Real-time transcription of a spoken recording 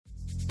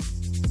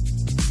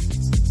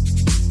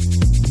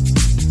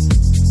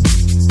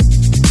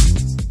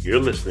You're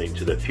listening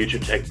to the Future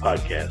Tech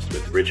Podcast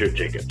with Richard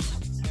Jacobs.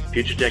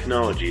 Future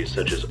technologies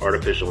such as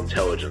artificial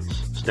intelligence,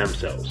 stem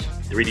cells,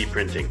 3D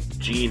printing,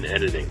 gene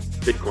editing,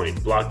 Bitcoin,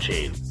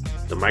 blockchain,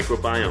 the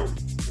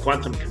microbiome,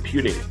 quantum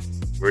computing,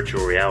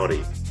 virtual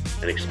reality,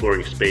 and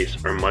exploring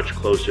space are much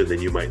closer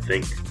than you might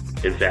think.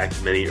 In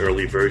fact, many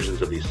early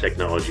versions of these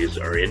technologies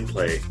are in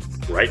play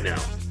right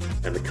now,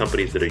 and the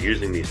companies that are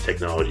using these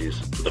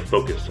technologies are the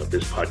focus of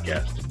this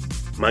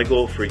podcast. My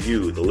goal for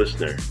you, the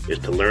listener, is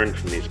to learn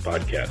from these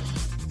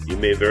podcasts. You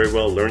may very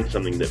well learn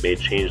something that may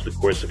change the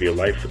course of your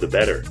life for the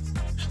better,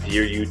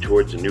 steer you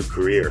towards a new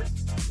career,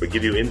 or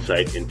give you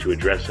insight into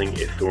addressing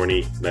a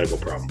thorny medical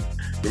problem.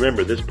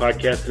 Remember, this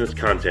podcast and its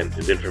content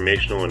is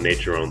informational in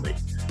nature only.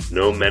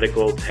 No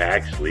medical,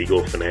 tax,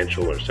 legal,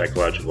 financial, or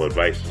psychological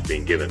advice is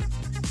being given.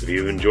 If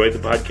you've enjoyed the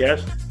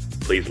podcast,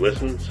 please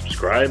listen,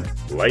 subscribe,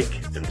 like,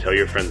 and tell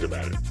your friends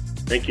about it.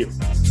 Thank you.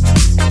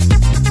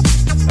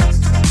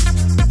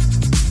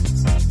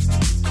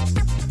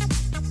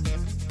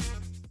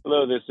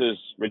 Hello, this is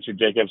Richard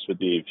Jacobs with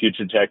the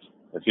Future Tech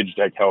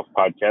Health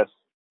Podcast,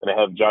 and I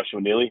have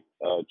Joshua Neely,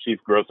 Chief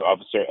Growth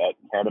Officer at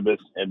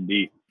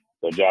CannabisMD.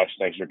 So, Josh,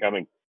 thanks for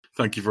coming.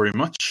 Thank you very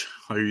much.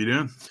 How are you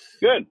doing?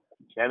 Good.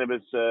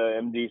 Cannabis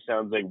MD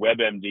sounds like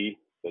WebMD,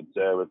 but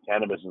with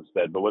cannabis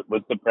instead. But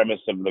what's the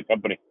premise of the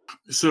company?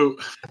 So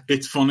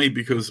it's funny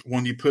because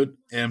when you put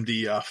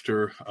MD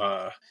after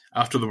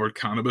the word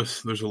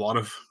cannabis, there's a lot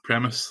of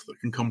premise that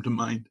can come to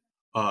mind.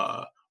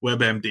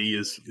 WebMD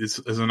is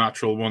a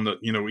natural one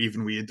that, you know,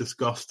 even we had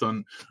discussed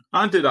and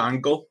did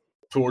angle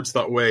towards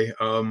that way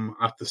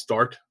at the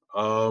start.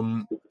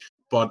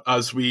 But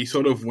as we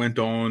sort of went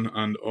on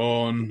and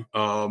on,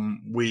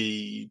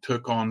 we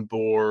took on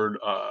board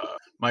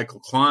Michael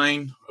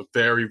Klein, a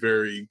very,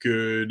 very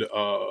good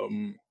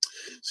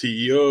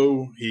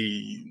CEO.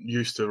 He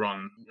used to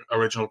run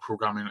original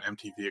programming at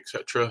MTV,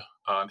 etc.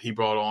 And he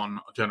brought on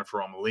Jennifer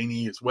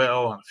Romolini as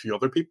well and a few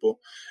other people,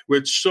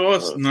 which saw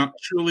us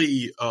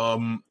naturally.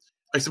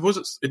 I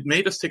suppose it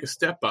made us take a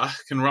step back,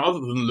 and rather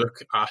than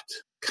look at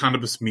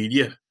cannabis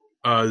media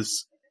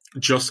as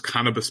just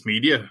cannabis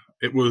media,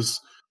 it was,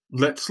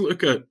 let's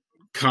look at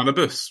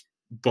cannabis,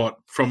 but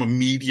from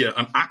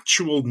an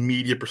actual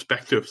media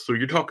perspective. So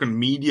you're talking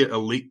media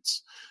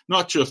elites,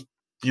 not just,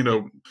 you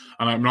know,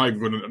 and I'm not even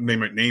going to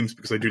name out names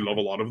because I do love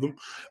a lot of them,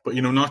 but,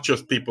 you know, not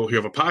just people who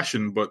have a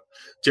passion, but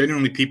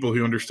genuinely people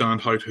who understand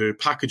how to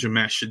package a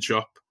message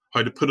up,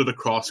 how to put it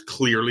across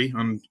clearly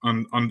and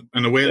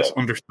in a way that's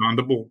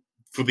understandable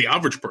for the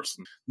average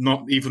person,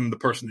 not even the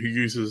person who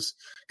uses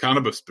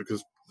cannabis,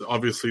 because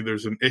obviously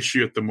there's an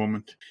issue at the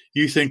moment.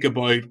 You think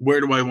about,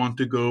 where do I want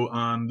to go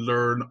and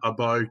learn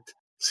about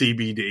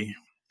CBD?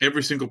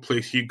 Every single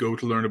place you go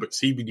to learn about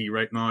CBD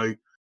right now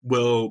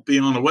will be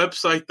on a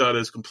website that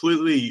is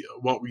completely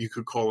what you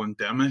could call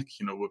endemic,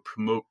 you know, would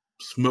promote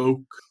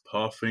smoke,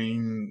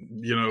 puffing,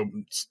 you know,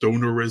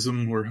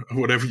 stonerism, or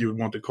whatever you would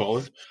want to call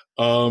it.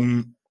 Well,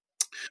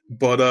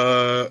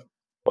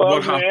 I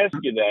was going to ask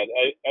you that.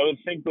 I would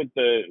think with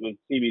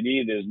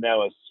CBD, there's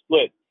now a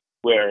split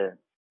where,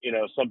 you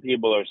know, some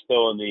people are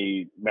still in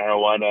the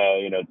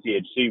marijuana, you know,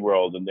 THC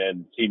world, and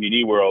then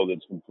CBD world,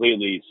 it's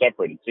completely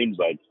separate. It seems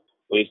like,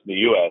 at least in the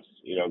U.S.,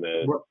 you know,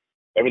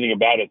 everything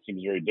about it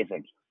seems very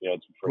different. You know,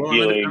 it's for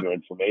healing or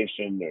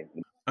inflammation.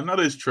 And that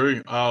is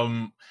true.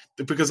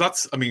 Because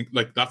that's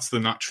the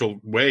natural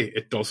way.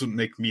 It doesn't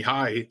make me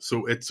high,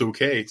 so it's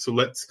okay. So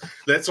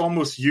let's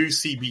almost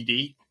use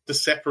CBD to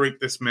separate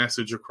this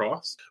message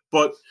across.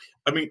 But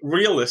I mean,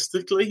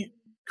 realistically,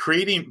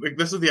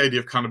 this is the idea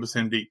of Cannabis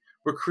MD.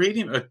 We're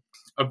creating a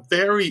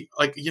very,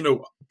 like, you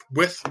know,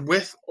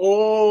 with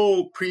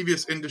all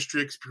previous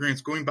industry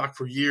experience going back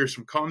for years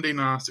from Condé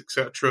Nast,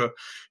 etc.,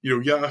 you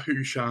know,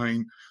 Yahoo,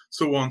 Shine,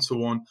 so on,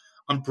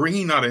 and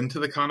bringing that into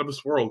the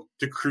cannabis world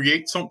to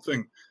create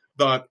something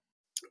that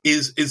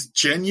is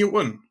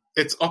genuine.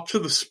 It's up to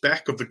the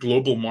spec of the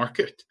global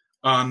market.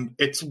 And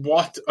it's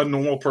what a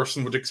normal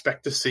person would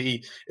expect to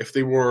see if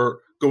they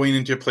were going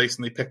into a place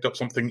and they picked up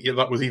something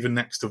that was even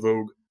next to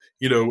Vogue.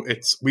 You know,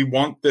 we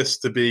want this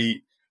to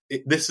be,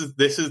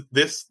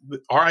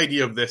 our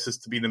idea of this is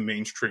to be the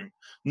mainstream,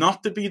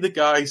 not to be the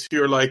guys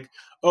who are like,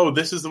 oh,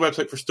 this is the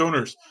website for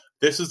stoners.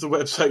 This is the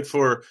website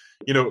for,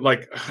 you know,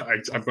 like,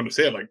 I'm going to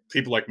say it, like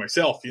people like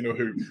myself, you know,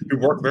 who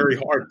work very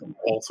hard but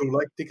also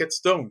like to get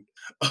stoned.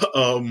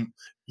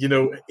 You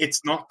know,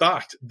 it's not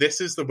that.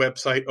 This is the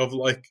website of,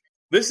 like,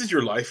 this is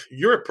your life.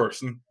 You're a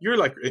person. You're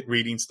like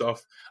reading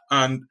stuff.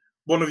 And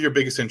one of your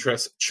biggest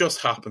interests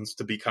just happens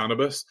to be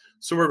cannabis.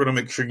 So we're going to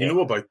make sure you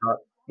know about that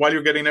while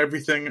you're getting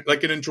everything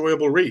like an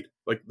enjoyable read.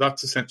 Like,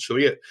 that's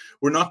essentially it.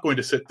 We're not going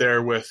to sit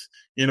there with,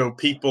 you know,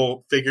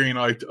 people figuring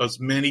out as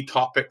many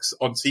topics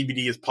on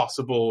CBD as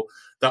possible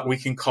that we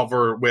can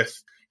cover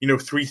with, you know,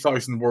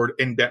 3,000 word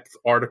in-depth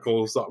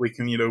articles that we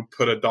can, you know,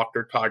 put a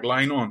doctor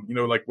tagline on, you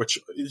know, like, which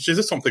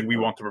is something we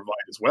want to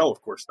provide as well, of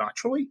course,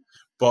 naturally.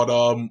 But,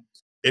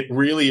 it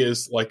really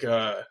is like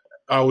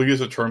I'll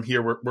use a term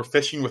here. We're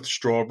fishing with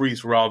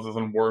strawberries rather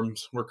than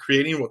worms. We're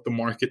creating what the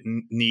market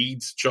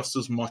needs just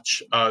as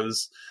much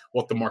as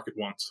what the market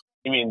wants.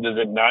 You mean, does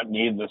it not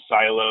need the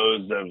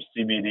silos of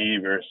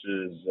CBD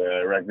versus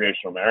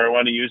recreational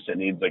marijuana use? It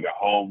needs like a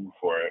home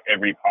for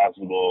every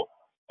possible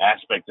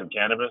aspect of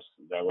cannabis?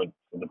 Is that what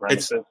the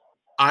premise is?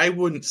 I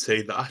wouldn't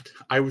say that.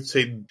 I would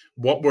say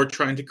what we're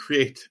trying to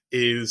create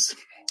is,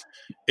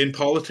 in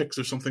politics,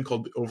 there's something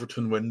called the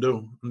Overton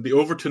window. And the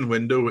Overton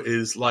window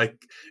is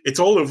like, it's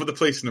all over the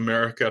place in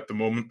America at the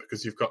moment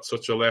because you've got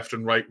such a left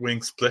and right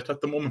wing split at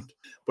the moment.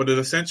 But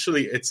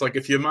it's like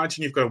if you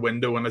imagine you've got a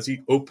window and as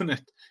you open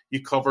it,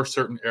 you cover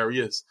certain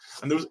areas.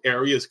 And those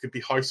areas could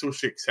be how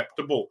socially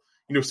acceptable,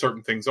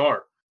 certain things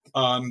are.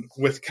 And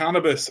with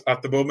cannabis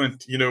at the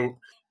moment,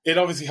 it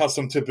obviously has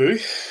some taboo.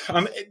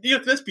 And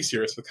let's be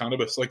serious with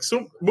cannabis. Like,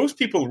 so most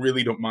people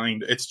really don't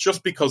mind. It's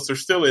just because there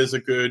still is a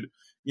good,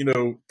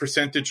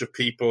 percentage of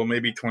people,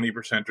 maybe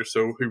 20% or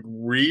so, who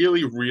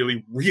really,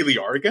 really, really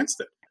are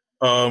against it.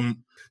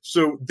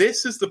 So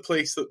this is the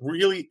place that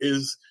really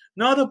is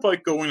not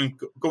about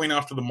going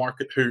after the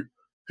market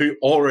who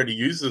already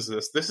uses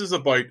this. This is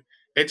about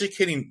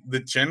educating the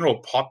general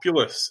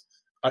populace,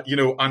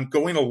 and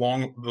going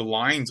along the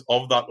lines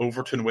of that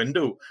Overton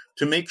window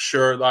to make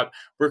sure that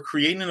we're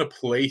creating a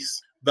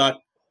place that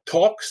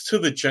talks to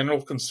the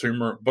general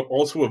consumer, but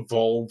also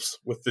evolves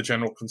with the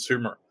general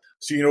consumer.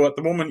 So, at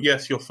the moment,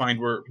 yes, you'll find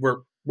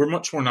we're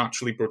much more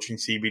naturally approaching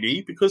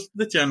CBD because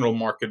the general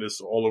market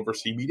is all over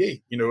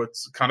CBD.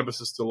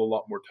 Cannabis is still a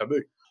lot more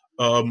taboo.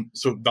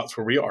 So that's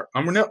where we are.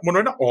 And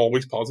we're not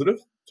always positive.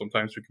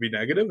 Sometimes we can be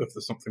negative if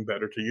there's something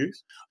better to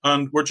use.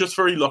 And we're just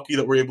very lucky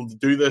that we're able to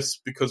do this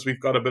because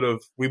we've got and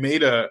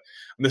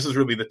this is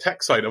really the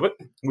tech side of it,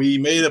 we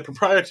made a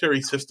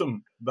proprietary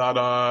system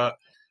that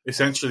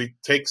essentially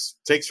takes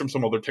from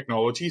some other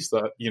technologies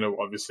that,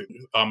 obviously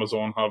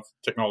Amazon have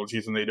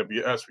technologies in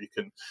AWS where you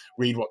can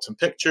read what's in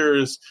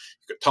pictures,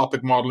 you've got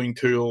topic modeling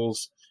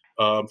tools,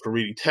 for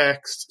reading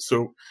text.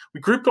 So we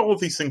grouped all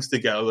of these things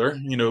together,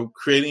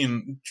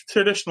 creating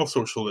traditional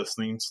social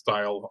listening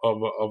style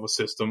of a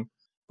system,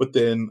 but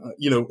then,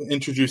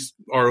 introduced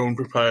our own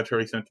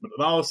proprietary sentiment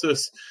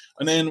analysis.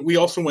 And then we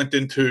also went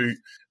into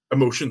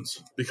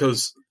emotions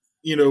because,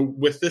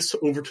 with this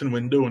Overton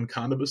window in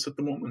cannabis at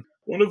the moment,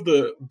 one of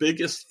the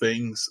biggest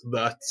things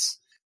that's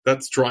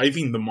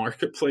driving the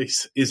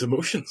marketplace is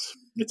emotions.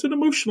 It's an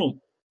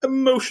emotional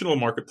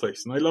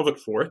marketplace, and I love it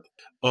for it.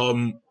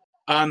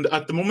 And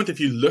at the moment, if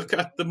you look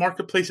at the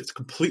marketplace, it's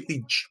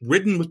completely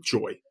ridden with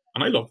joy.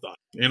 And I love that.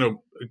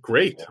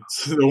 Great. Yeah.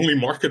 It's the only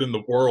market in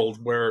the world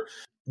where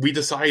we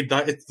decide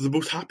that it's the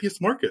most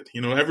happiest market.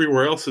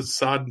 Everywhere else is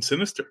sad and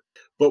sinister.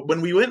 But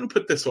when we went and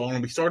put this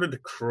on, we started to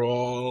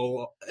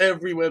crawl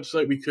every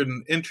website we could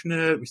on the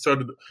internet. We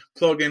started to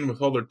plug in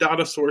with other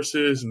data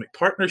sources and make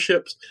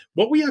partnerships.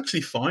 What we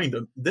actually find,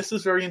 and this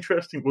is very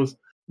interesting, was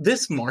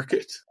this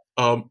market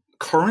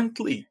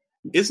currently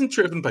isn't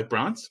driven by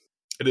brands.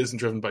 It isn't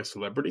driven by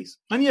celebrities.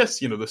 And yes,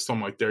 there's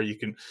some out there you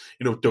can,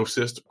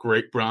 Dosist,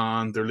 great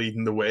brand, they're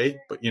leading the way.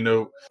 But,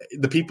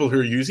 the people who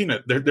are using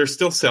it, they're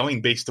still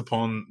selling based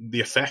upon the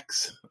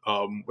effects,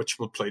 which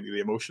will play to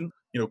the emotion,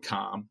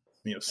 calm,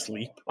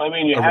 sleep. Well, I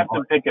mean, you have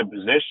to pick a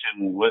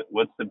position.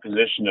 What's the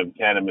position of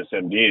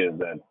CannabisMD? Is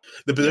that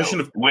the position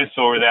of with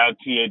or without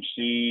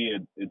THC,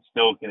 it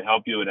still can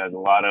help you. It has a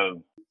lot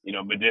of,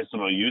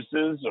 medicinal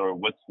uses, or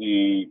what's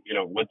the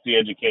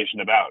education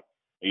about?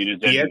 Are you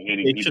just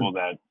educating people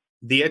that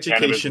the education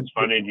cannabis is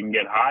fun and you can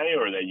get high,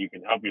 or that you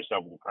can help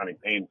yourself with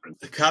chronic pain? For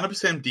instance?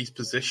 CannabisMD's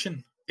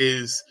position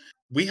is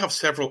we have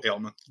several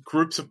ailments,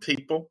 groups of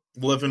people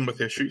living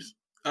with issues.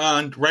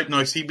 And right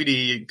now,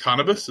 CBD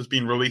cannabis is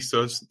being released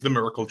as the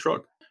miracle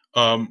drug.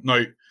 Now,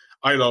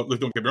 don't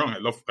get me wrong, I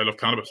love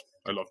cannabis.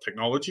 I love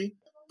technology,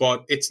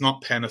 but it's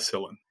not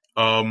penicillin.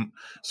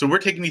 So we're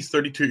taking these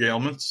 32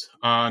 ailments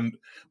and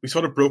we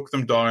sort of broke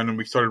them down and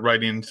we started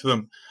writing into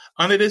them.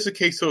 And it is a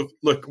case of,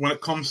 look, when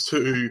it comes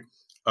to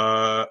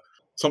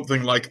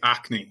something like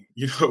acne,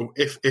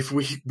 if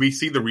we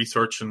see the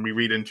research and we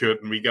read into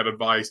it and we get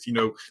advised,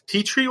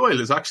 tea tree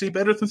oil is actually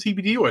better than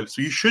CBD oil,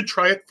 so you should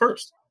try it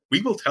first.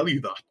 We will tell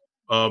you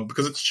that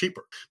because it's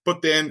cheaper.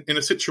 But then in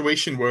a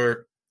situation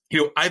where,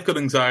 I've got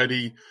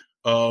anxiety,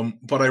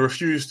 but I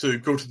refuse to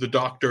go to the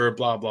doctor,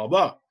 blah, blah,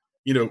 blah,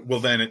 well,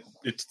 then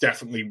it's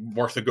definitely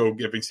worth a go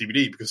giving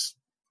CBD because,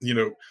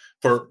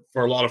 for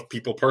a lot of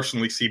people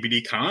personally,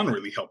 CBD can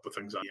really help with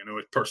anxiety.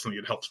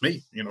 It helps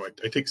me.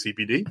 I take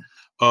CBD.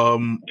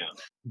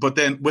 But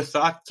then with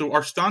that, so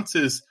our stance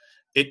is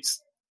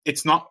it's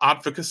not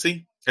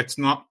advocacy. It's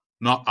not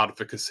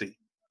advocacy.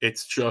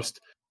 It's just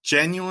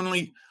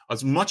genuinely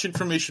as much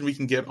information we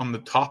can get on the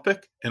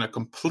topic in a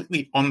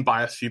completely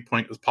unbiased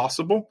viewpoint as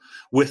possible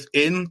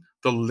within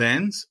the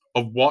lens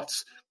of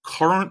what's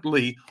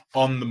currently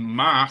on the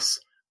mass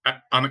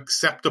an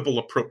acceptable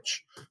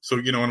approach. So,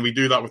 and we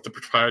do that with the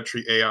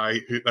proprietary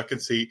AI that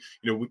can see,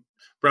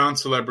 brand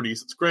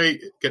celebrities, it's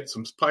great, it gets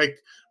some spike,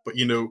 but,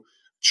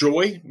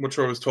 joy, which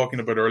I was talking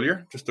about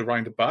earlier, just to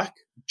round it back,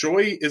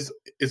 joy is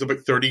about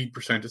 30%.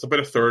 It's about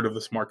a third of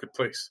this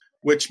marketplace.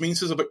 which means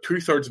there's about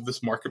 2/3 of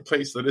this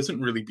marketplace that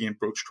isn't really being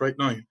broached right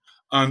now.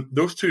 And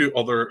those two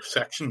other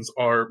sections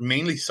are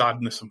mainly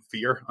sadness and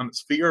fear. And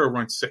it's fear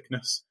around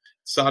sickness,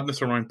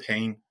 sadness around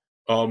pain.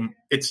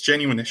 It's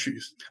genuine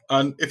issues.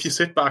 And if you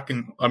sit back,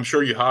 and I'm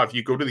sure you have,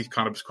 you go to these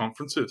cannabis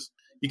conferences,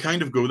 you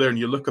kind of go there and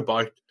you look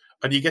about,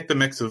 and you get the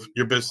mix of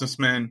your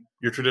businessmen,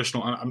 your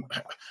traditional. And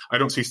I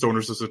don't see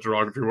stoners as a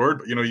derogatory word,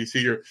 but you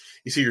see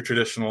your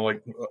traditional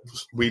like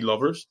weed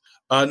lovers,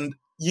 and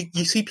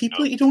you see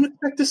people that you don't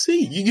expect to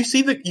see. You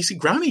see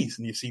grannies,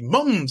 and you see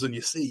mums, and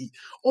you see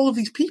all of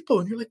these people,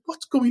 and you're like,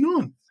 what's going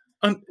on?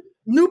 And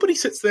nobody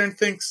sits there and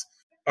thinks,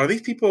 are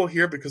these people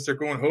here because they're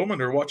going home and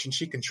they're watching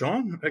Cheek and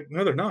Chong? Like,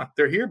 no, they're not.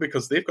 They're here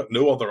because they've got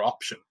no other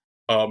option.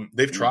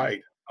 They've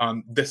tried,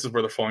 and this is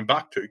where they're falling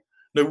back to.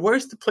 Now,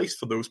 where's the place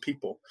for those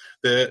people?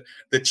 The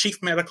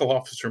chief medical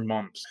officer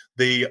mums,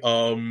 the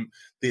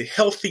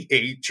healthy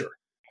ager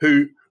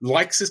who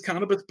likes his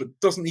cannabis but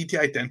doesn't need to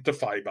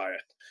identify by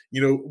it.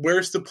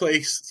 Where's the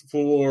place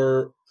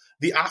for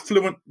the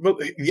affluent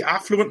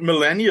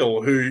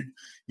millennial who,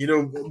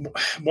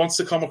 wants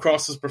to come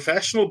across as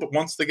professional but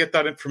wants to get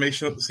that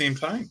information at the same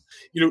time?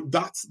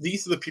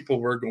 These are the people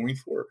we're going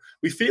for.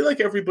 We feel like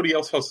everybody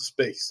else has a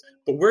space,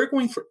 but we're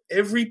going for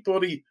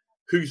everybody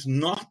who's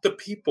not the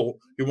people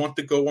who want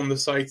to go on the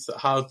sites that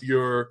have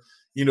your,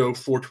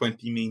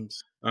 420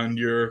 memes and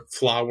your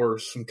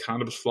flowers and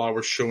cannabis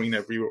flowers showing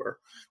everywhere.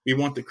 We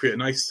want to create a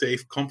nice,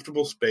 safe,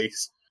 comfortable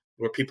space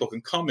where people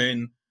can come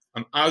in,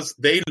 and as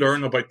they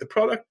learn about the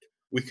product,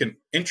 we can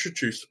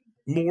introduce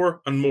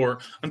more and more.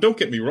 And don't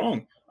get me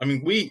wrong, I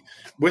mean,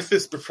 with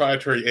this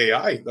proprietary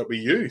AI that we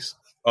use,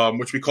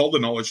 which we call the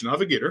Knowledge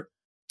Navigator,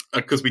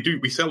 because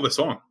we sell this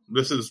on.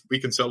 We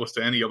can sell this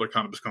to any other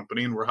cannabis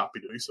company, and we're happy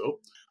to do so.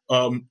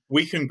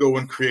 We can go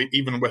and create,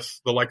 even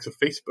with the likes of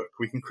Facebook,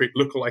 we can create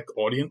lookalike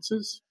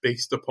audiences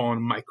based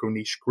upon micro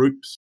niche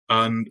groups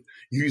and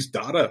use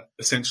data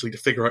essentially to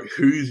figure out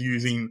who's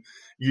using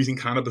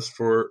cannabis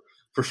for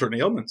certain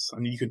ailments,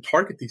 and you can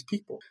target these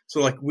people.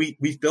 So like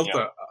we've built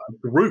a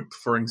group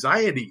for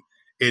anxiety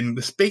in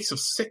the space of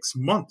 6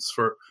 months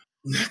for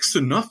next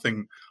to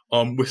nothing,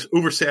 with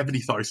over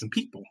 70,000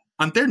 people.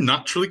 And they're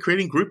naturally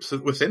creating groups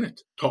within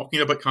it, talking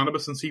about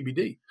cannabis and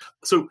CBD.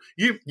 So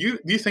you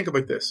think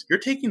about this. You're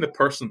taking the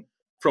person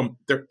from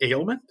their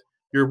ailment.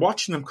 You're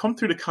watching them come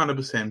through the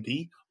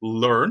CannabisMD,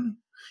 learn.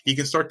 You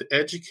can start to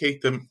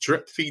educate them,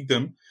 drip feed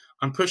them,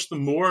 and push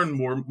them more and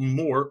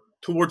more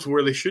towards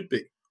where they should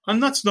be.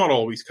 And that's not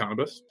always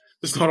cannabis.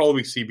 It's not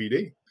always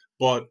CBD.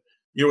 But,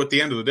 at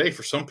the end of the day,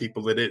 for some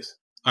people, it is.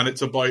 And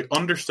it's about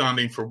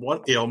understanding for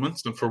what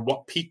ailments and for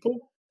what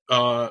people,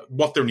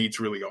 what their needs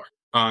really are,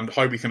 and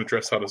how we can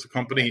address that as a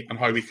company, and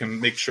how we can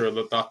make sure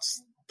that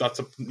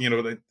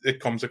that it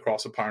comes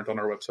across apparent on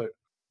our website.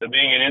 So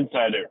being an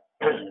insider,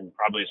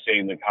 probably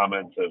seeing the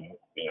comments of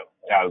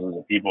thousands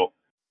of people,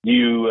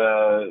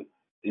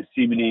 is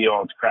CBD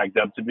all it's cracked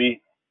up to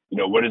be?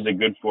 What is it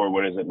good for?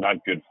 What is it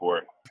not good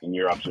for, in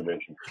your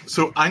observation?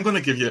 So I'm going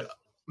to give you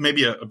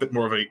maybe a bit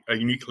more of a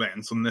unique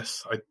lens on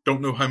this. I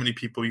don't know how many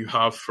people you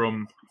have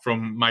from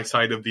my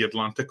side of the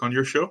Atlantic on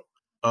your show.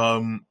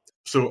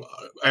 So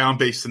I am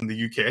based in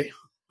the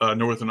UK,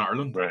 Northern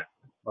Ireland. Right.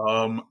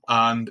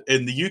 And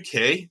in the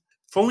UK,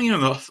 funnily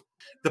enough,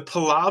 the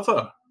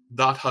palaver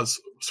that has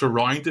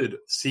surrounded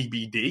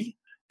CBD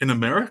in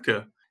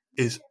America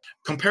is,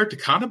 compared to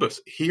cannabis,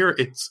 here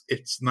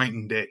it's night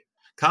and day.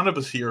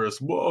 Cannabis here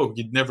is, whoa,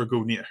 you'd never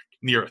go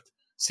near it.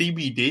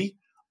 CBD,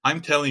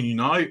 I'm telling you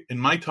now, in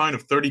my town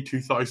of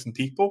 32,000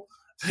 people,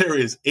 there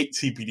is 8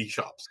 CBD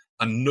shops,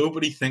 and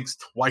nobody thinks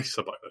twice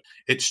about it.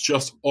 It's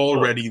just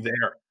already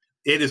there.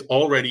 It is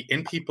already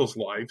in people's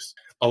lives.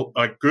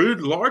 A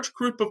good large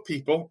group of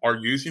people are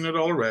using it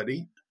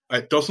already.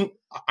 I'm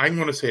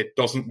going to say it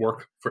doesn't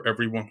work for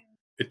everyone.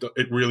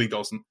 It really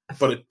doesn't.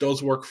 But it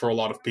does work for a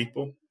lot of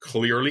people,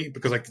 clearly,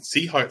 because I can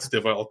see how it's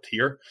developed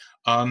here.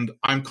 And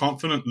I'm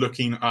confident,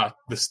 looking at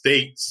the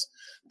States,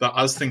 that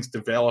as things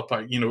develop,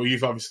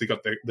 you've obviously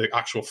got the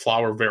actual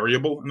flower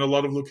variable in a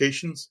lot of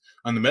locations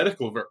and the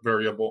medical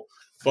variable.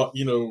 But,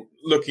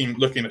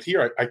 looking at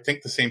here, I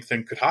think the same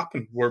thing could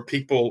happen, where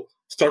people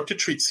start to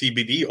treat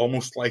CBD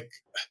almost like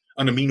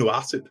an amino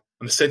acid,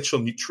 an essential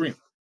nutrient,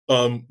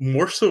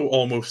 more so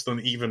almost than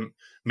even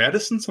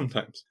medicine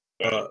sometimes.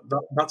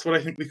 That's what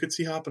I think we could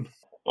see happen.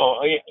 Well,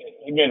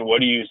 again,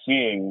 what are you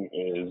seeing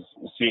is,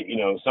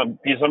 some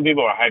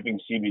people are hyping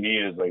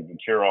CBD as like the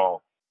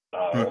cure-all.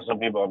 Some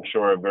people, I'm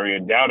sure, are very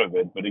in doubt of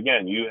it. But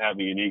again, you have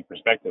a unique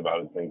perspective, I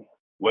would think.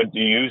 What do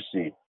you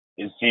see?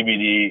 Is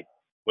CBD,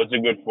 what's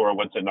it good for?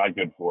 What's it not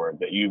good for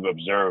that you've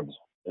observed?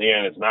 And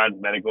again, it's not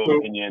medical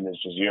opinion.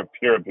 It's just your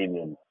pure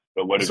opinion.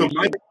 But what have you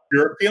my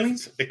pure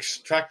feelings,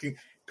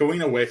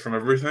 going away from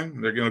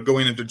everything. They're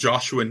going into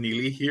Joshua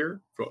Neely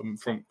here from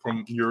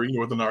Uri,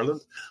 Northern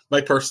Ireland. My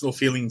personal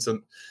feelings,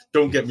 and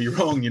don't get me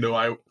wrong,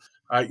 Europe,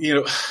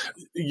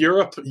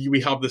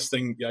 we have this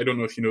thing. I don't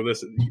know if you know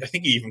this. I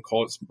think you even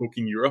call it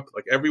smoking Europe.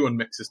 Like, everyone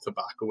mixes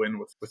tobacco in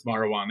with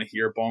marijuana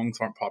here. Bongs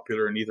aren't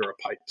popular, and neither are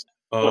pipes.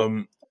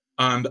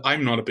 And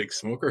I'm not a big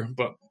smoker,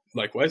 but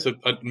likewise,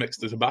 I'd mix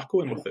the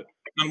tobacco in with it.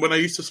 And when I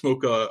used to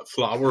smoke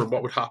flower,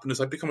 what would happen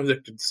is I'd become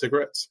addicted to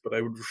cigarettes, but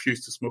I would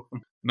refuse to smoke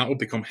them. And that would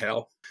become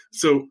hell.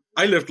 So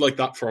I lived like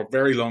that for a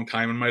very long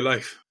time in my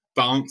life,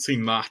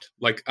 balancing that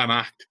like an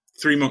act.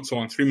 3 months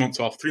on, 3 months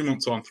off, 3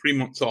 months on, 3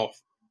 months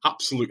off.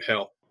 Absolute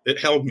hell. It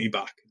held me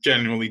back.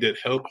 Genuinely did.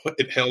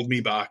 It held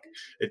me back.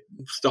 It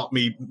stopped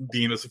me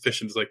being as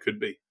efficient as I could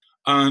be.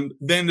 And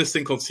then this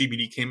thing called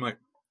CBD came out.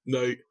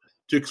 Now,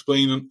 to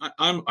explain,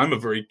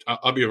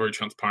 I'll be a very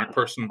transparent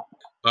person.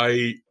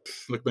 My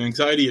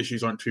anxiety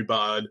issues aren't too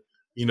bad.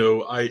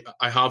 I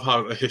have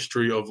had a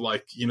history of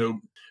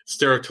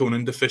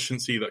serotonin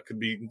deficiency that could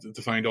be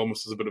defined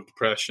almost as a bit of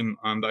depression,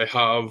 and I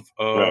have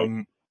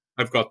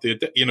I've got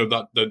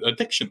the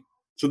addiction.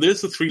 So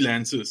there's the three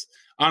lenses,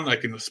 and I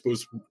can, I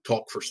suppose,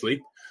 talk for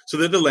sleep. So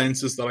they're the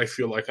lenses that I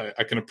feel like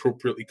I can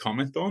appropriately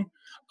comment on.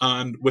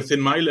 And within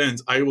my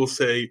lens, I will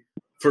say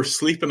for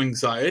sleep and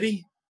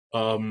anxiety,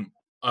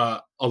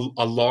 a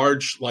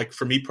large, like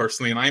for me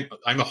personally, and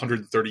I'm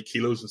 130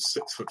 kilos and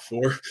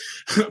 6'4",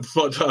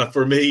 but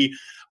for me,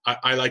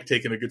 I like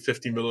taking a good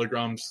 50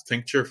 milligrams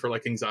tincture for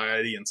like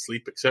anxiety and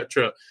sleep,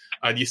 etc.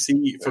 And you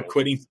see, for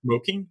quitting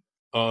smoking,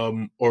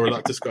 or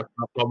that discussion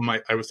problem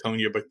I was telling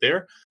you about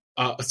there,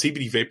 a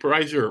CBD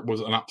vaporizer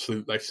was an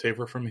absolute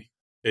lifesaver for me.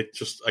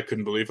 I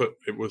couldn't believe it.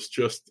 It was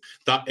just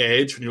that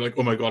edge when you're like,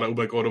 oh my God, oh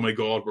my God, oh my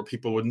God, where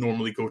people would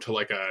normally go to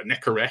like a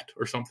Nicorette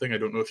or something. I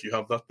don't know if you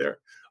have that there.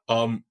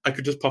 I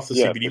could just puff the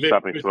CBD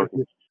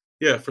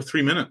vaporizer. For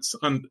 3 minutes.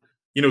 And,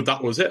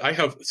 that was it.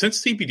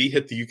 Since CBD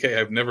hit the UK,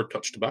 I've never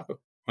touched tobacco.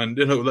 And,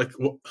 you want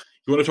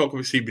to talk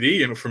about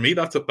CBD, for me,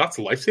 that's a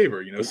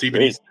lifesaver,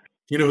 CBD.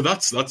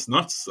 That's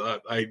nuts.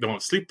 I don't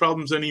have sleep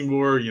problems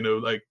anymore,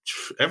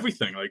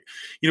 everything.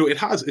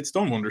 It's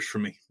done wonders for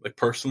me. Like,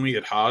 personally,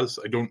 it has.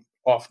 I don't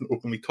often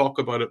openly talk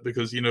about it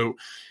because, in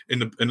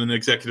an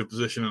executive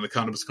position in a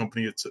cannabis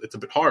company, it's a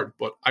bit hard.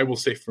 But I will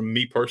say, for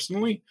me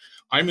personally,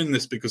 I'm in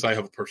this because I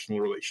have a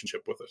personal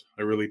relationship with it.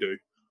 I really do.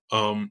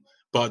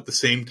 But at the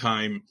same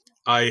time,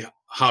 I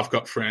have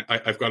got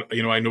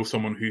I know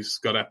someone who's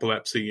got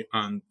epilepsy,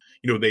 and,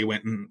 they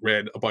went and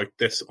read about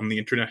this on the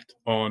internet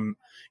on,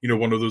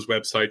 one of those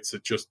websites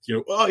that just,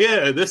 oh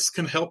yeah, this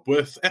can help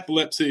with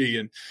epilepsy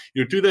and,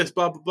 do this,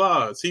 blah, blah,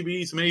 blah.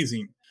 CBD is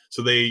amazing.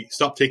 So they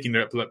stopped taking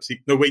their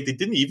epilepsy. No, wait, they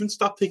didn't even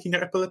stop taking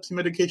their epilepsy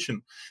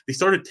medication. They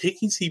started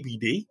taking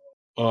CBD.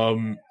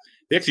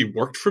 They actually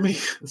worked for me.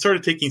 They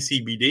started taking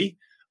CBD,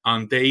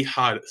 and they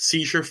had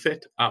seizure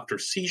fit after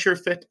seizure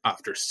fit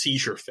after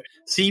seizure fit.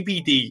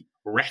 CBD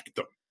wrecked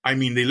them. I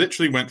mean, they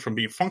literally went from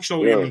being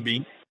functional human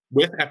being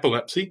with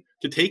epilepsy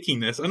to taking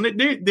this. And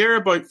they're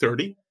about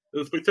 30. It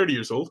was about 30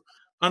 years old.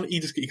 And he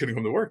couldn't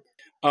come to work.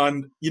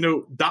 And,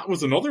 that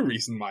was another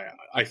reason why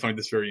I find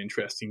this very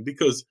interesting,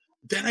 because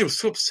then I was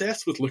so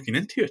obsessed with looking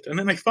into it. And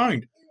then I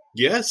found,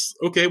 yes,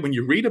 okay, when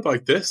you read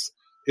about this,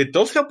 it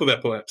does help with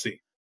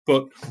epilepsy.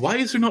 But why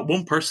is there not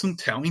one person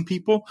telling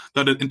people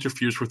that it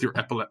interferes with your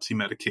epilepsy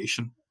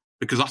medication?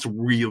 Because that's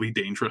really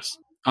dangerous.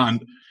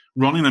 And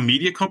running a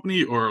media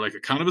company or like a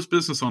cannabis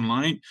business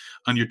online,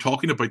 and you're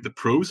talking about the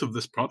pros of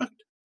this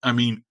product, I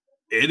mean,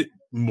 it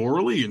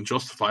morally and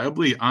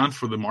justifiably, and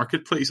for the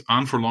marketplace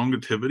and for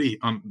longevity,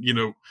 and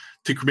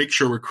to make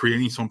sure we're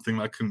creating something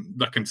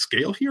that can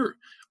scale here,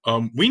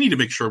 we need to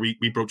make sure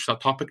we broach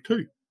that topic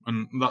too.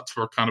 And that's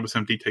where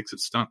CannabisMD takes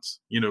its stance.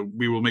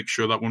 We will make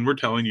sure that when we're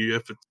telling you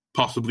if it's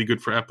possibly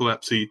good for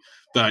epilepsy,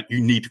 that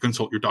you need to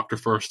consult your doctor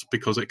first,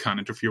 because it can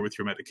interfere with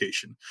your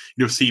medication.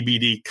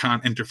 CBD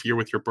can interfere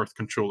with your birth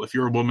control. If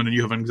you're a woman and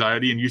you have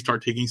anxiety and you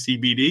start taking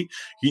CBD,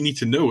 you need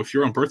to know if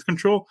you're on birth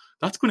control,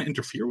 that's going to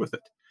interfere with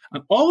it.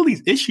 And all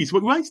these issues,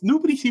 why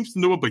nobody seems to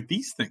know about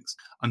these things.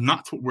 And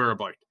that's what we're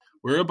about.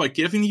 We're about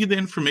giving you the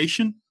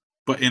information,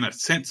 but in a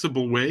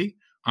sensible way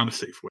and a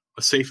safe way,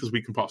 as safe as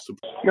we can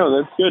possibly. No,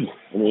 that's good.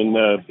 I mean,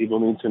 people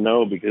need to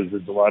know, because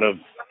there's a lot of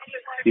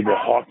people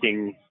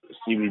hawking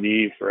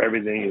CBD for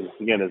everything.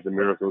 Again, it's a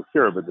miracle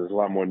cure, but there's a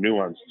lot more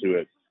nuance to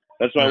it.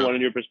 That's why I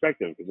wanted your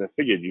perspective, because I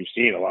figured you've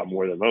seen a lot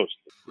more than most.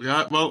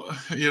 Yeah, well,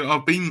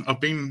 I've been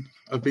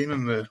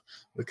in the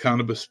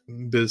cannabis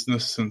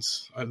business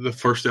since the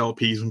first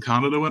LPs in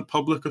Canada went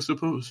public, I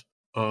suppose.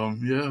 I've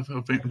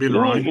been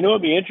around.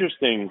 It'd be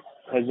interesting.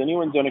 Has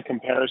anyone done a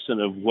comparison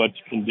of what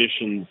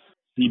conditions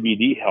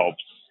CBD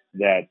helps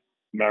that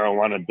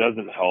marijuana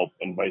doesn't help,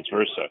 and vice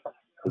versa?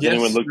 Has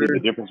anyone looked at the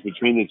difference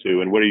between the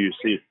two, and what do you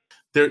see?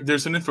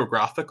 There's an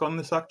infographic on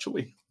this,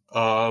 actually.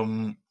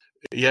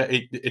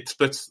 It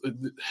splits.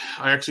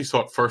 I actually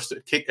saw it first.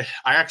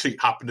 I actually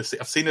happened to see.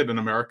 I've seen it in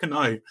America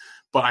now,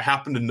 but I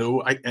happen to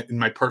know. In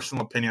my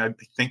personal opinion,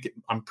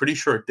 I'm pretty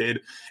sure it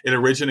did. It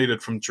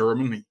originated from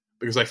Germany,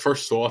 because I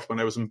first saw it when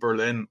I was in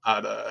Berlin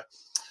at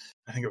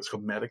I think it was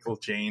called Medical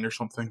Jane or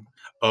something.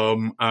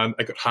 And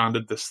I got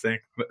handed this thing.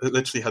 It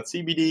literally had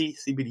CBD,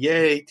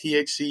 CBDA,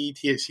 THC,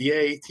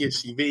 THCA,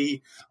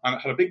 THCV, and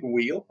it had a big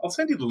wheel. I'll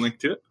send you the link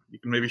to it. You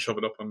can maybe shove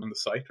it up on the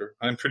site, or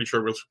I'm pretty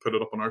sure we'll put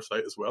it up on our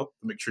site as well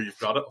to make sure you've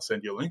got it. I'll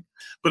send you a link.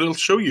 But it'll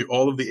show you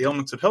all of the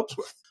ailments it helps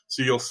with.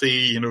 So you'll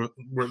see,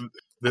 where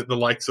the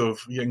likes of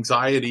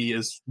anxiety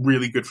is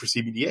really good for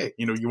CBDA.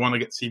 You want to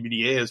get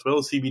CBDA as well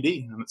as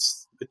CBD, and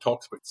it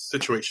talks about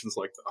situations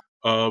like that.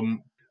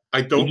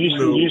 I don't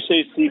know. Did you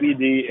say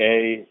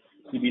CBDA,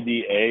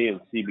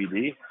 and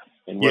CBD?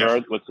 And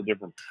what's the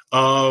difference?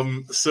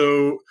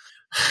 So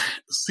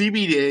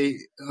CBDA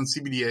and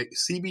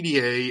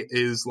CBDA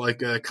is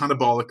like a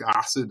cannabidolic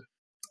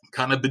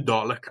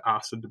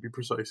acid to be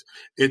precise.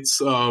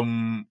 It's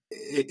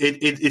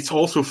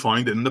also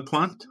found in the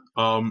plant.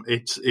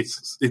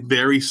 It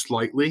varies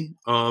slightly.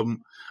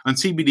 And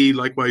CBD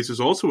likewise is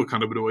also a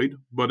cannabinoid,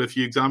 but if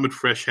you examined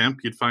fresh hemp,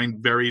 you'd find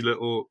very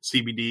little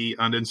CBD,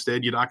 and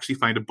instead you'd actually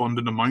find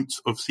abundant amounts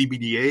of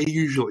CBDA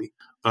usually.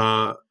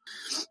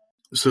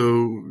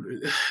 So,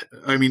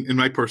 I mean, in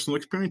my personal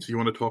experience, if you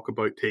want to talk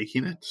about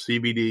taking it,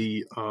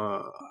 CBD,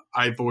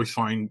 I've always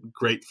found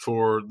great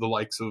for the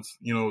likes of,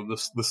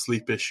 the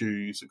sleep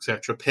issues,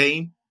 etc.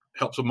 Pain,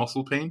 helps with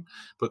muscle pain,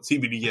 but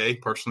CBDA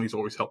personally has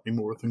always helped me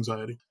more with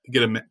anxiety, to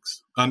get a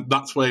mix. And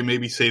that's why I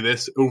maybe say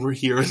this over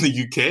here in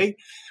the UK,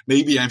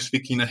 maybe I'm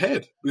speaking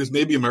ahead, because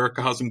maybe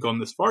America hasn't gone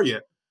this far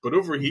yet. But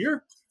over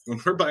here, when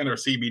we're buying our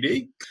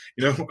CBD,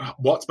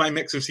 what's my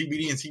mix of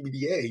CBD and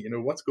CBDA?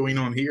 What's going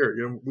on here?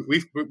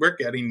 We're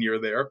getting near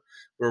there.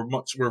 We're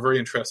very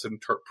interested in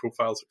terp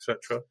profiles,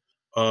 etc.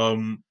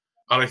 And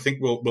I think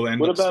we'll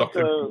end up stuck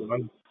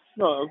in.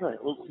 No, okay.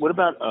 Well, what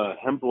about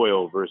hemp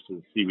oil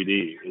versus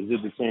CBD? Is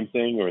it the same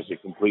thing, or is it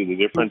completely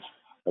different?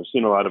 I've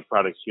seen a lot of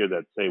products here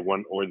that say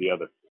one or the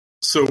other.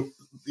 So,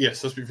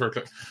 yes, let's be very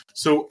clear.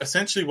 So,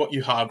 essentially what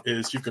you have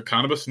is you've got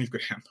cannabis and you've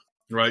got hemp,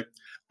 right?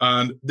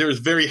 And there's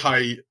very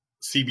high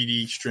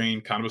CBD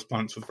strain cannabis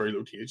plants with very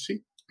low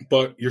THC,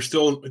 but you're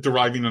still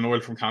deriving an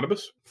oil from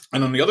cannabis.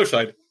 And on the other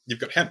side, you've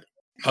got hemp,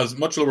 has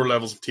much lower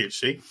levels of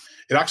THC.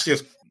 It actually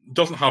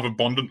doesn't have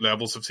abundant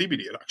levels of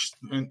CBD. It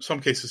actually, in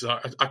some cases,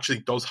 it actually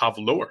does have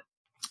lower.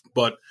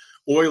 But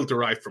oil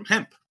derived from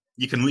hemp,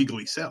 you can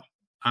legally sell.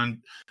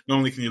 And not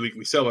only can you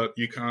legally sell it,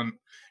 you can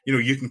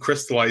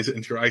crystallize it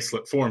into your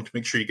isolate form to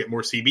make sure you get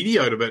more CBD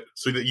out of it,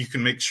 so that you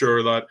can make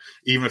sure that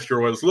even if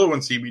your oil is low in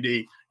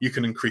CBD, you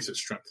can increase its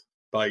strength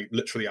by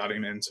literally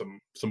adding in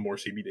some more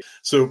CBD.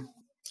 So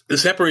the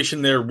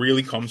separation there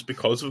really comes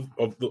because of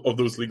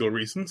those legal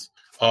reasons.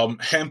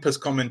 Hemp has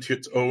come into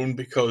its own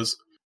because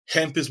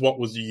hemp is what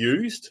was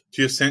used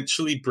to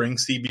essentially bring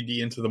CBD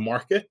into the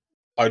market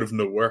out of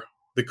nowhere,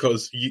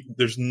 because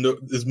there's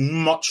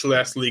much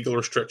less legal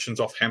restrictions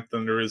of hemp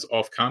than there is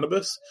of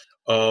cannabis.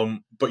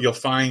 But you'll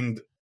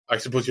find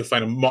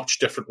a much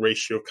different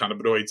ratio of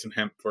cannabinoids in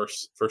hemp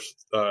versus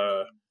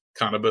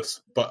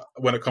cannabis. But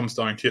when it comes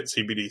down to it,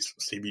 CBD's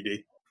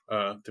CBD.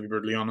 To be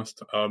brutally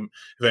honest,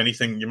 if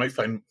anything, you might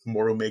find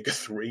more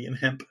omega-3 in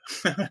hemp.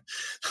 That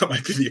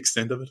might be the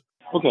extent of it.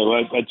 Okay, well,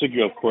 I took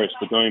you off course,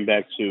 but going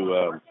back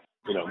to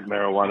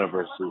marijuana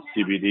versus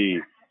CBD,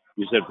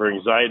 you said for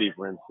anxiety,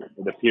 for instance,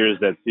 it appears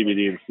that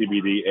CBD and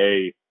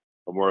CBDA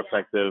are more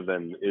effective,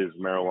 and is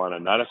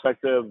marijuana not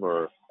effective,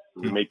 or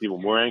does it make people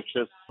more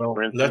anxious,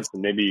 for instance,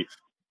 and maybe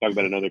talk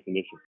about another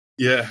condition?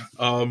 Yeah,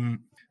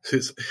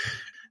 it's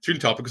really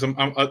tough, because I'm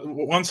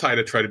one side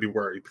I try to be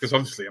worried, because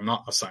obviously I'm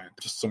not a scientist,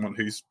 just someone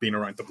who's been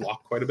around the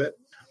block quite a bit.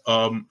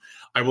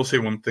 I will say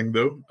one thing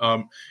though,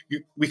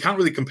 we can't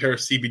really compare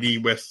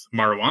CBD with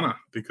marijuana,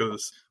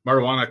 because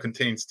marijuana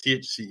contains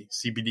THC,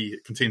 CBD,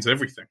 it contains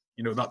everything.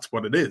 That's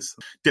what it is.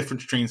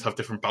 Different strains have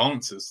different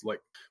balances.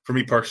 Like for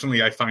me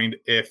personally, I find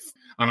and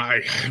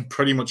I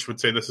pretty much would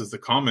say this is the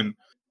common,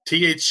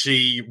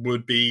 THC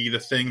would be the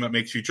thing that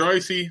makes you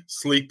drowsy,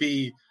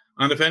 sleepy,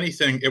 and if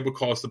anything, it would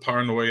cause the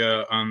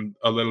paranoia and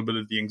a little bit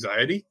of the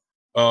anxiety.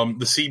 The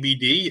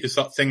CBD is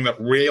that thing that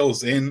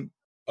rails in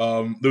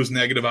those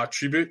negative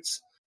attributes,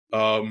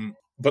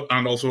 but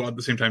also at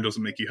the same time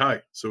doesn't make you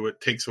high. So it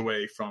takes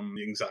away from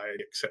the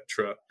anxiety,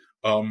 etc.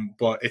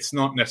 But it's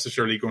not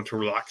necessarily going to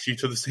relax you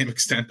to the same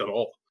extent at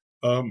all.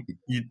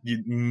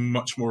 You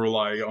much more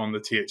rely on the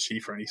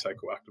THC for any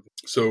psychoactive.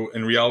 So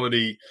in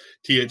reality,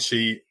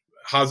 THC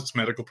has its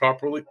medical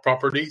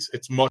properties.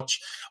 It's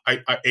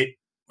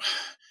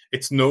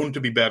it's known to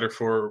be better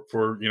for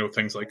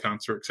things like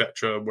cancer,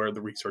 etc., where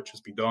the research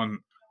has been done.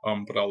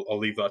 But I'll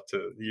leave that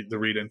to the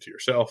read into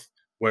yourself.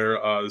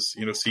 Whereas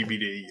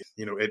CBD,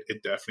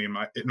 it definitely,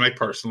 in my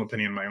personal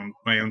opinion,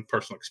 my own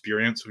personal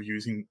experience of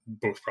using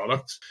both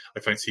products, I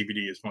find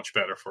CBD is much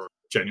better for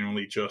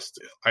genuinely just.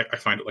 I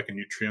find it like a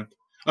nutrient.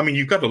 I mean,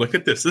 you've got to look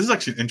at this. This is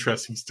actually an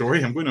interesting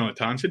story. I'm going on a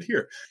tangent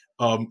here.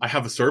 I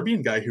have a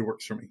Serbian guy who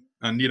works for me,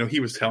 and he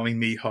was telling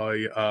me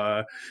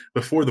how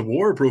before the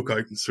war broke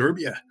out in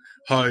Serbia,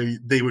 how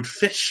they would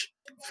fish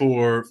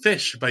for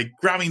fish by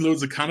grabbing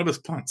loads of cannabis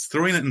plants,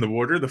 throwing it in the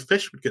water. The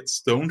fish would get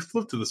stoned,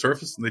 float to the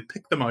surface, and they'd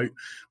pick them out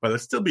while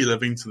they'd still be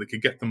living so they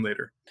could get them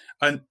later.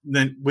 And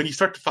then when you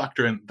start to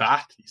factor in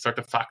that, you start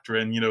to factor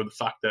in, the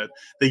fact that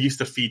they used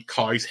to feed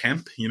cows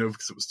hemp,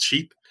 because it was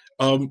cheap.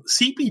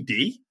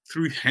 CBD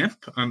through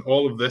hemp and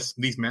all of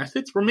these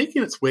methods were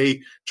making its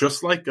way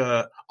just like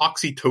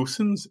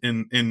oxytocins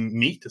in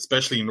meat,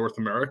 especially in North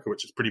America,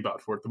 which is pretty bad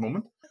for at the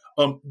moment.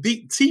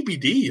 The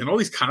CBD and all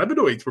these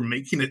cannabinoids were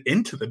making it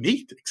into the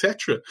meat,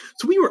 etc.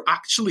 So we were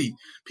actually,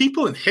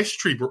 people in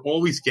history were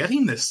always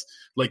getting this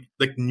like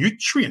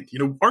nutrient.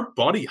 Our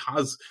body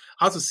has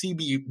a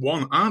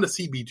CB1 and a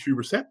CB2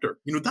 receptor.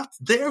 That's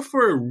there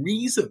for a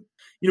reason.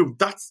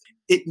 That's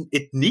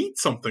it needs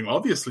something,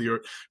 obviously,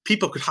 or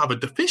people could have a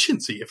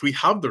deficiency. If we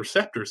have the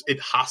receptors,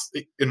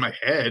 in my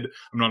head,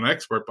 I'm not an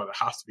expert, but it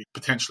has to be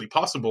potentially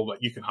possible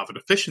that you can have a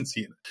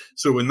deficiency in it.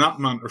 So in that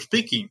manner of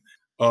speaking,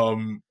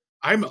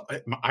 I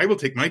will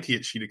take my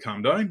THC to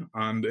calm down,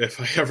 and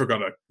if I ever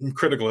got a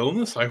critical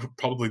illness, I would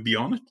probably be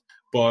on it.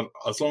 But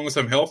as long as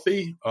I'm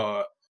healthy,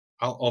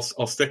 I'll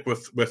stick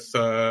with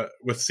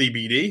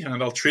CBD,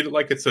 and I'll treat it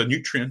like it's a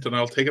nutrient, and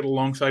I'll take it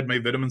alongside my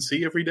vitamin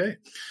C every day.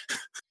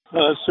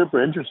 That's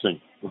super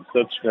interesting.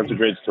 That's a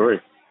great story.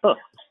 Huh.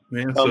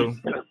 Yeah,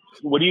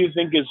 what do you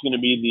think is going to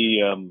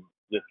be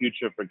the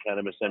future for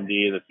CannabisMD,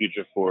 the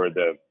future for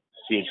the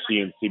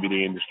THC and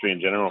CBD industry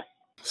in general?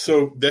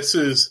 So this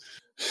is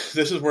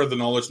where the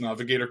knowledge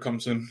navigator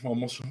comes in,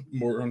 almost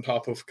more on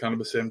top of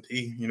CannabisMD.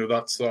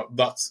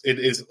 It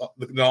is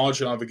the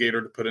knowledge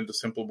navigator, to put into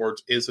simple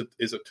words, is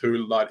a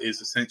tool that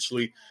is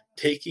essentially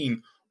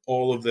taking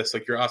all of this.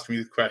 Like, you're asking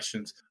me the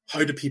questions: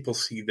 how do people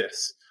see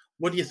this?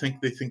 What do you think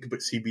they think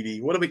about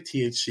CBD? What about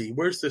THC?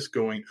 Where's this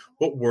going?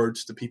 What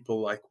words do people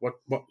like?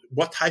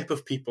 What type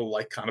of people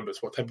like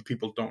cannabis? What type of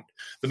people don't?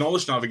 The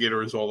knowledge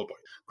navigator is all about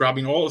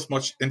grabbing as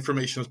much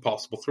information as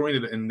possible,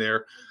 throwing it in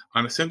there,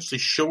 and essentially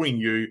showing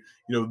you,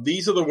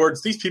 these are the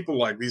words these people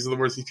like, these are the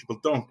words these people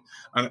don't.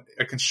 And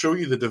I can show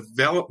you the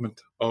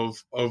development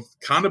of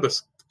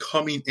cannabis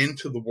coming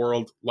into the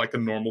world like a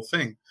normal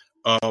thing.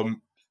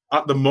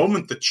 At the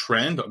moment, the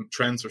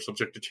trends are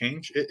subject to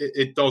change.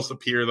 It does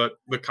appear that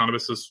the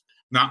cannabis is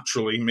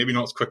naturally, maybe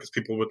not as quick as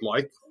people would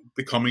like,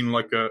 becoming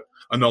like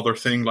another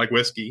thing like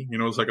whiskey.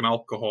 It's like an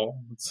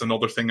alcohol. It's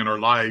another thing in our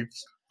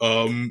lives.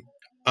 And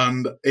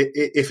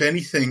if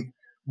anything,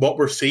 what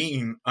we're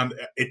seeing, and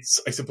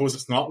I suppose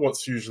it's not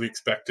what's usually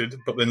expected,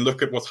 but then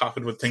look at what's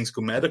happened when things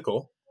go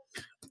medical.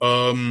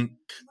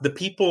 The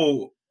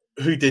people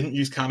who didn't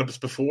use cannabis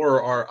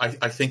before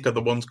I think are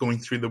the ones going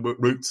through the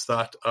routes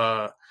that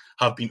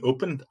have been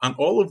opened, and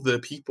all of the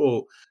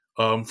people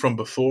from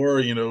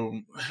before,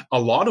 a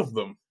lot of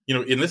them,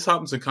 and this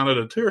happens in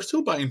Canada too, are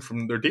still buying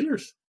from their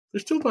dealers.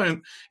 They're still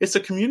buying. It's a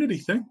community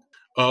thing,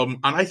 and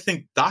I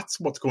think that's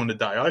what's going to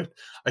die out.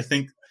 I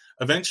think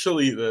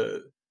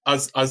eventually,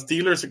 as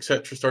dealers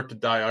etc. start to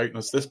die out, and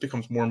as this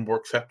becomes more and more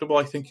acceptable,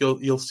 I think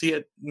you'll see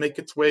it make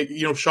its way.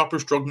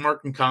 Shoppers Drug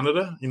Mart in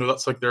Canada,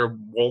 that's like their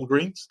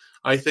Walgreens.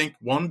 I think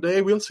one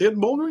day we'll see it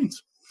in Walgreens,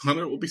 and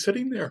it will be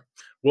sitting there.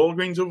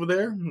 Walgreens over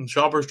there, and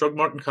Shoppers Drug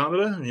Mart in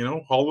Canada,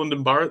 Holland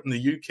and Barrett in the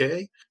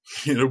UK,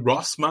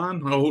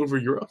 Rossmann all over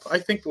Europe. I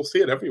think we'll see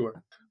it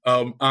everywhere.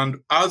 And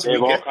as they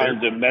we have get all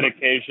kinds of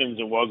medications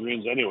in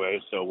Walgreens anyway,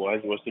 so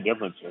what's the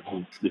difference?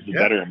 This is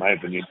better, in my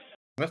opinion.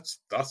 That's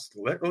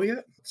literally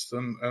it.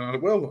 And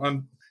it will.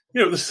 And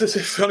this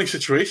is funny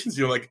situations.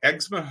 Like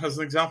eczema, as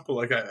an example.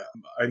 Like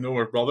I know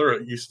my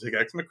brother used to take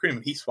eczema cream,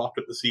 and he swapped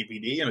it to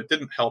CBD, and it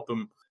didn't help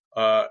him.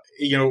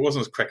 It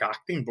wasn't as quick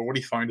acting, but what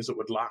he found is it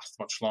would last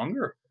much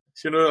longer.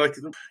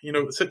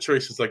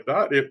 Situations like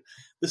that.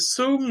 There's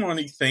so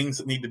many things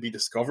that need to be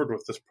discovered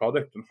with this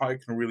product, and how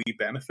it can really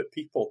benefit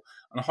people,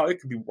 and how it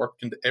can be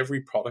worked into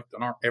every product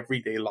in our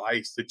everyday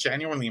lives to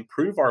genuinely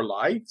improve our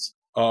lives,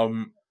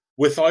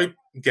 without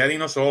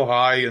getting us all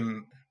high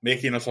and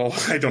making us all,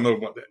 I don't know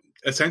what,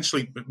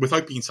 essentially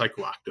without being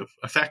psychoactive,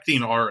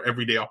 affecting our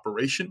everyday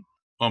operation.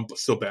 But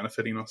still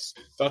benefiting us.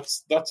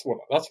 That's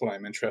what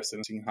I'm interested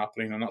in seeing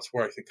happening, and that's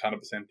where I think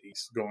CannabisMD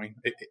is going.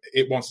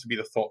 It wants to be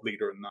the thought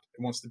leader in that.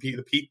 It wants to be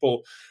the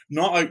people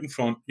not out in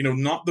front,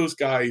 not those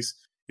guys,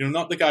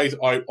 not the guys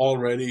out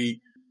already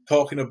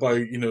talking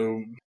about,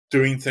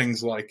 doing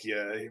things like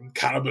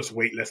cannabis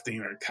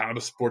weightlifting or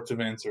cannabis sports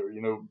events or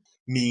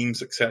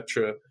memes,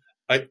 etc.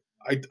 I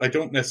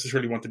don't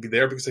necessarily want to be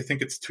there because I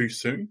think it's too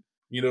soon.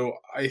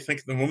 I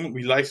think the moment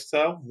we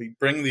lifestyle, we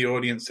bring the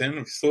audience in,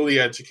 we slowly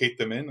educate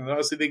them in, and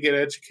as they get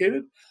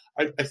educated,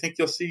 I think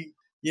you'll see,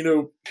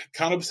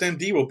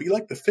 CannabisMD will be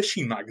like the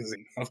fishing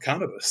magazine of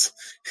cannabis.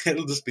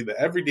 It'll just be the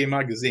everyday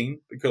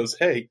magazine because,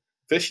 hey,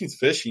 fishing's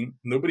fishing.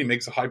 Nobody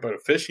makes a hype out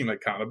of fishing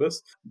like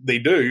cannabis. They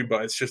do,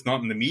 but it's just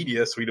not in the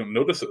media, so we don't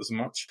notice it as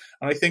much.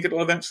 And I think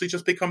it'll eventually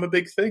just become a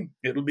big thing.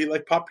 It'll be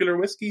like popular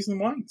whiskeys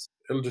and wines.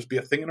 It'll just be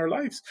a thing in our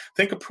lives.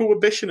 Think of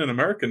Prohibition in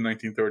America in the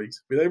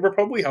 1930s. They were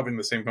probably having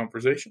the same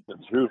conversation.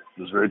 That's true.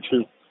 That's very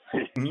true.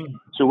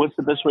 So what's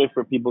the best way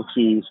for people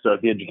to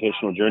start the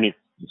educational journey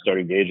and start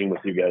engaging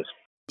with you guys?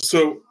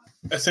 So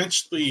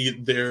Essentially,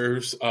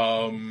 there's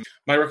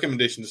my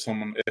recommendation to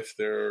someone if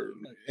they're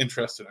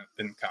interested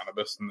in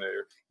cannabis and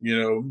they're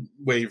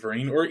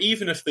wavering, or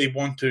even if they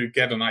want to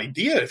get an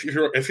idea. If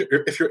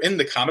you're in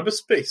the cannabis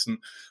space, and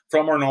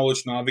from our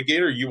Knowledge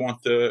Navigator, you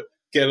want to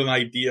get an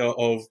idea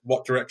of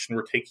what direction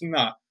we're taking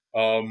that,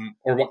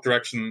 or what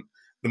direction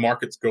the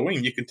market's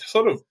going, you can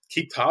sort of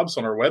keep tabs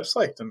on our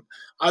website, and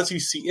as you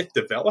see it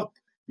develop,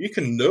 you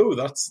can know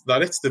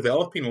that it's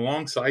developing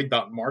alongside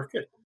that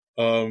market.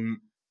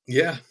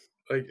 Yeah.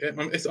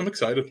 I'm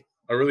excited.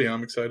 I really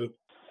am excited.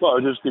 Well,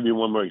 I'll just give you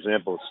one more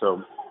example.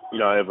 So,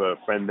 I have a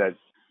friend that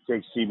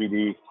takes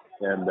CBD,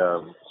 and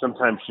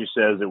sometimes she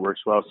says it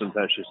works well,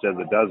 sometimes she says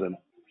it doesn't.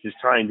 She's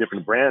trying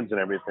different brands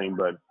and everything,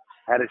 but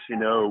how does she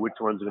know which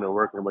one's going to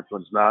work and which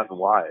one's not, and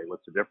why?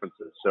 What's the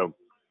differences? So,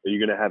 are you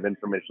going to have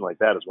information like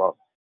that as well?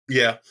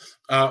 Yeah.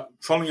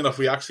 Funnily enough,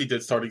 we actually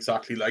did start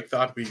exactly like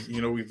that.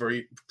 We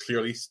very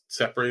clearly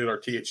separated our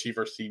THC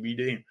versus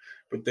CBD,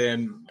 but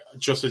then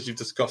just as you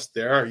discussed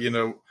there,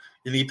 you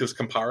need those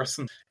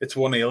comparisons. It's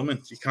one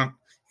ailment. You can't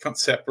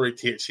separate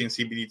THC and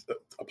CBD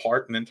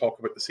apart and then talk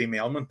about the same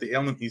ailment. The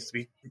ailment needs to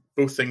be,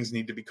 both things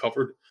need to be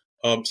covered.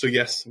 So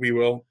yes, we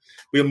will.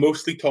 We'll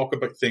mostly talk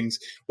about things.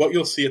 What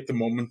you'll see at the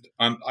moment,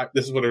 and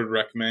this is what I would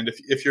recommend,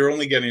 if you're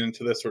only getting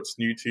into this or it's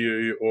new to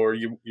you, or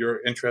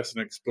you're interested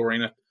in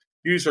exploring it,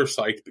 use our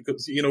site,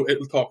 because it'll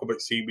talk about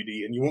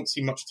CBD, and you won't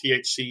see much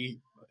THC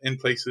in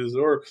places,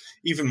 or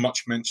even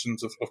much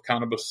mentions of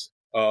cannabis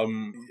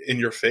in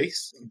your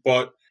face.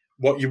 But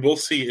what you will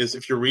see is,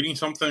 if you're reading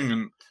something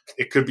and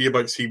it could be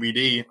about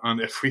CBD,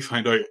 and if we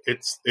find out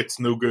it's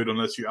no good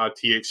unless you add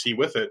THC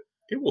with it,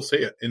 it will say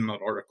it in that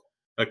article.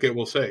 Like, it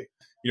will say,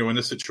 in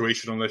this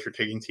situation, unless you're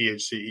taking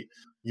THC,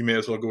 you may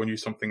as well go and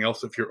use something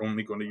else if you're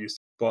only going to use it.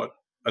 But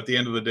at the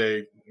end of the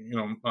day,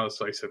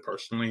 as I said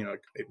personally,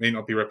 it may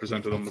not be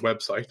represented on the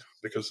website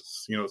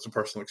because it's a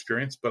personal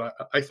experience. But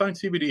I find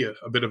CBD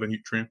a bit of a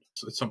nutrient.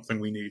 So it's something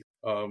we need,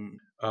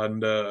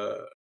 and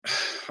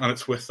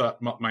it's with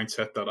that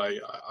mindset that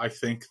I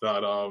think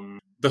that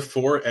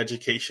before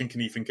education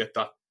can even get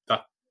that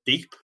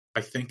deep,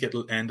 I think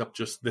it'll end up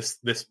just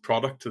this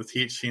product, the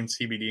THC and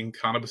CBD and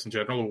cannabis in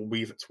general, will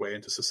weave its way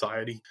into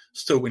society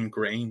so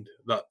ingrained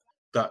that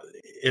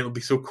it'll be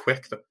so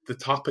quick that the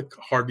topic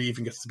hardly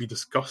even gets to be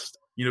discussed.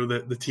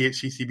 The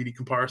THC CBD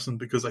comparison,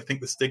 because I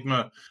think the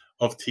stigma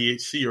of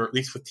THC, or at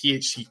least with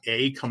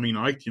THCA coming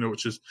out,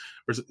 which is,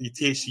 or is it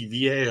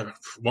THCVA, or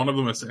one of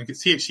them is, I think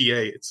it's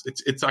THCA.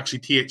 It's actually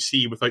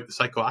THC without the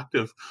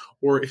psychoactive.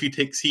 Or if you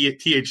take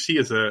THC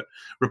as a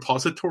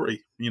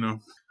repository,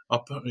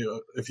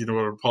 if you know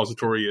what a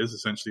repository is,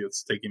 essentially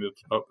it's taking it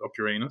up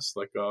your anus.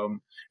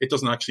 It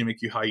doesn't actually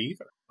make you high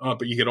either,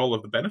 but you get all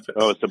of the benefits.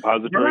 Oh, it's a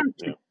depository?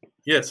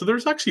 Yeah, so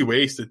there's actually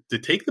ways to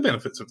take the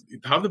benefits of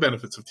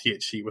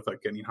THC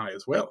without getting high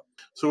as well.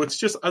 So it's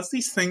just, as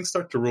these things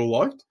start to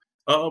roll out,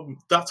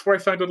 that's where I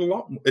find it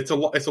it's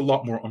a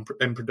lot more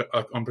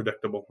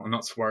unpredictable, and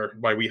that's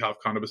why we have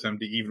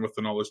CannabisMD, even with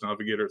the Knowledge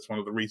Navigator. It's one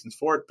of the reasons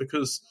for it,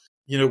 because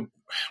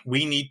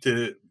we need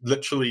to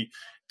literally,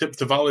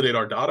 to validate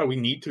our data, we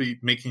need to be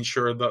making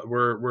sure that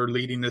we're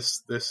leading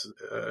this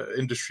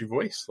industry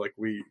voice. Like,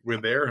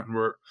 we're there, and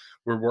we're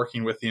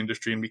working with the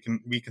industry, and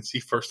we can see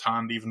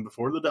firsthand, even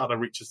before the data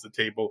reaches the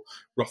table,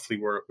 roughly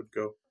where it would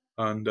go.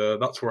 And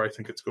that's where I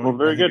think it's going. Well,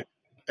 very good.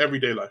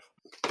 Everyday life.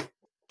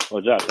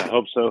 Well, Josh, I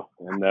hope so.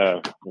 And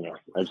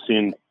I've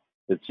seen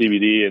that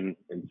CBD and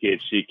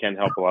THC can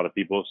help a lot of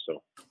people.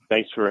 So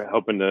thanks for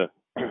helping to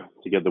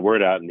get the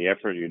word out and the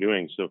effort you're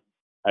doing. So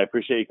I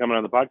appreciate you coming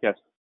on the podcast.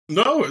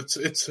 No,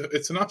 it's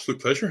an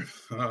absolute pleasure.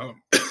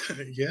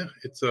 Yeah,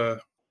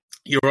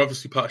 you're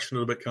obviously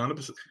passionate about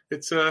cannabis.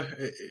 It's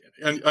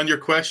and your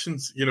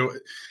questions,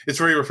 it's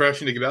very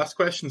refreshing to get asked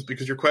questions,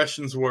 because your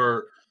questions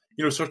were,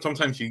 so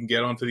sometimes you can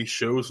get onto these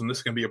shows, and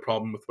this can be a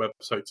problem with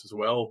websites as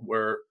well,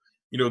 where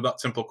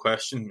that simple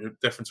question, the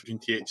difference between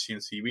THC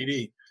and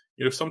CBD.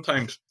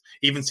 Sometimes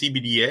even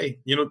CBDA,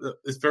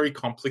 it's very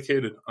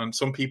complicated, and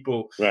some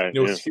people, right,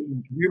 it's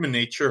human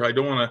nature. I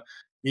don't want to.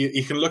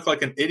 You can look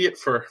like an idiot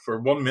for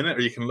 1 minute,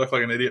 or you can look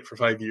like an idiot for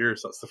 5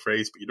 years. That's the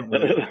phrase, but you don't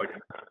really look like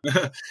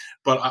it.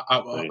 But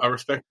I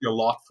respect you a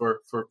lot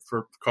for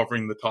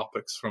covering the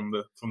topics from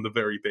the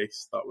very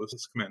base. That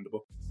was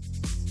commendable.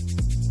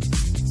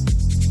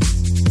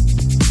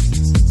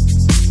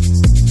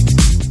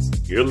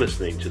 You're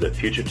listening to the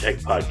Future Tech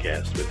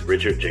Podcast with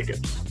Richard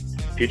Jacobs.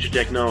 Future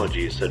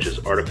technologies such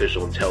as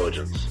artificial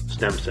intelligence,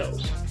 stem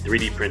cells,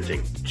 3D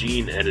printing,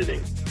 gene editing,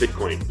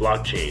 Bitcoin,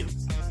 blockchain,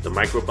 the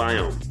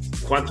microbiome,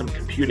 quantum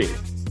computing,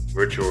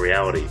 virtual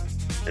reality,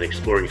 and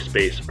exploring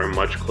space are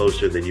much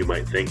closer than you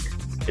might think.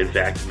 In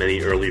fact,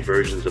 many early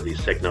versions of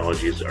these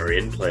technologies are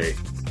in play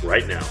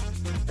right now,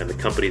 and the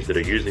companies that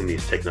are using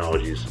these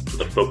technologies are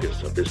the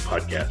focus of this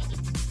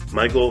podcast.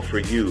 My goal for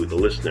you, the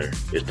listener,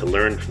 is to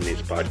learn from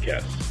these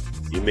podcasts.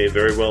 You may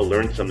very well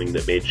learn something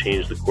that may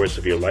change the course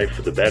of your life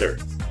for the better,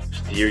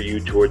 steer you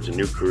towards a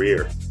new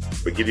career,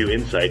 or give you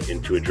insight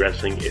into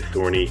addressing a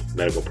thorny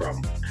medical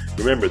problem.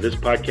 Remember, this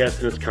podcast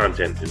and its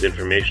content is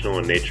informational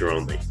in nature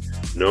only.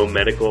 No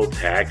medical,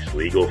 tax,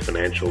 legal,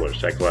 financial, or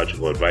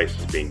psychological advice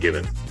is being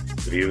given.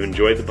 If you've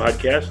enjoyed the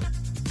podcast,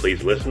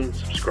 please listen,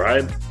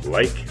 subscribe,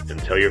 like, and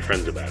tell your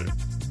friends about it.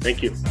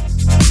 Thank you.